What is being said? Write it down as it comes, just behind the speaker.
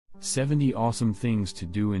70 Awesome Things to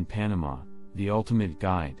Do in Panama, the Ultimate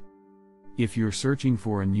Guide. If you're searching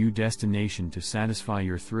for a new destination to satisfy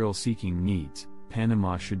your thrill-seeking needs,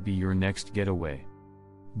 Panama should be your next getaway.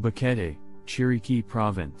 Boquete, Chiriquí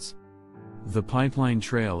Province. The Pipeline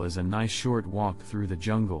Trail is a nice short walk through the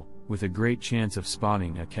jungle, with a great chance of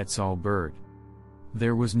spotting a quetzal bird.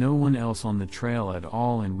 There was no one else on the trail at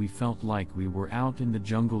all, and we felt like we were out in the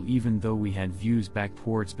jungle even though we had views back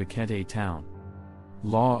towards Boquete town.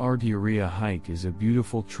 La Arteria hike is a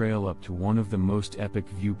beautiful trail up to one of the most epic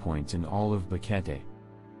viewpoints in all of Boquete.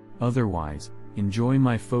 Otherwise, enjoy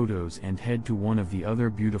my photos and head to one of the other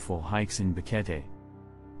beautiful hikes in Boquete.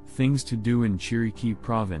 Things to do in Chiriquí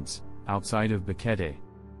Province, outside of Boquete.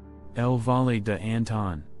 El Valle de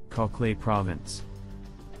Anton, Cauclé Province.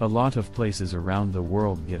 A lot of places around the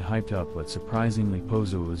world get hyped up, but surprisingly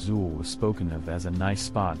Pozo Azul was spoken of as a nice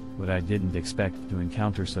spot, but I didn't expect to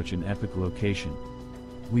encounter such an epic location.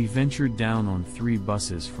 We ventured down on 3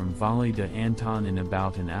 buses from Valle de Anton in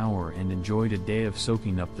about an hour and enjoyed a day of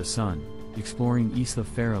soaking up the sun, exploring Isla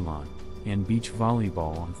Farallon, and beach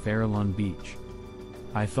volleyball on Farallon Beach.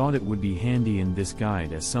 I thought it would be handy in this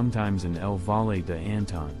guide, as sometimes in El Valle de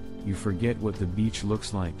Anton, you forget what the beach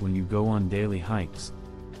looks like when you go on daily hikes.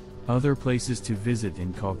 Other places to visit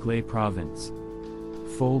in Cauclé Province.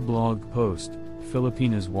 Full blog post,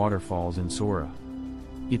 Filipinas Waterfalls in Sora.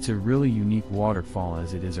 It's a really unique waterfall,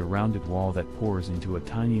 as it is a rounded wall that pours into a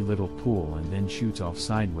tiny little pool and then shoots off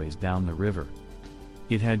sideways down the river.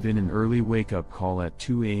 It had been an early wake-up call at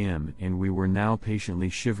 2 a.m. and we were now patiently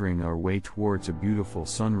shivering our way towards a beautiful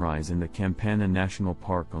sunrise in the Campana National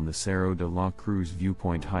Park on the Cerro de la Cruz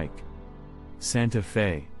viewpoint hike. Santa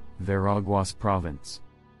Fe, Veraguas Province.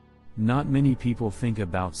 Not many people think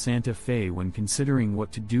about Santa Fe when considering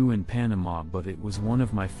what to do in Panama, but it was one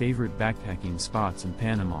of my favorite backpacking spots in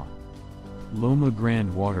Panama. Loma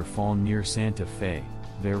Grande Waterfall near Santa Fe,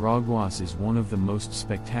 Veraguas is one of the most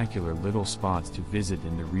spectacular little spots to visit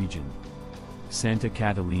in the region. Santa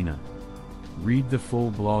Catalina. Read the full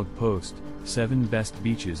blog post, 7 Best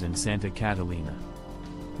Beaches in Santa Catalina.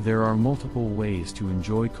 There are multiple ways to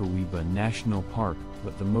enjoy Coiba National Park,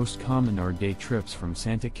 but the most common are day trips from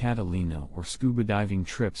Santa Catalina or scuba diving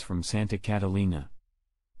trips from Santa Catalina.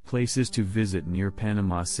 Places to visit near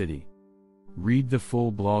Panama City. Read the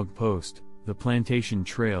full blog post, The Plantation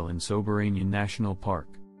Trail in Soberania National Park.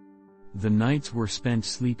 The nights were spent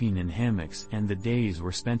sleeping in hammocks and the days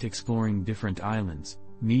were spent exploring different islands,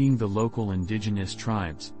 meeting the local indigenous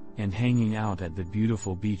tribes, and hanging out at the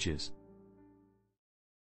beautiful beaches.